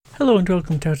Hello and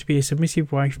welcome to How to Be a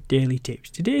Submissive Wife Daily Tips.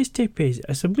 Today's tip is,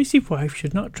 a submissive wife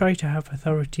should not try to have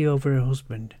authority over her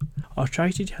husband, or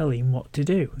try to tell him what to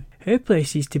do. Her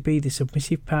place is to be the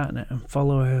submissive partner and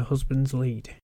follow her husband's lead.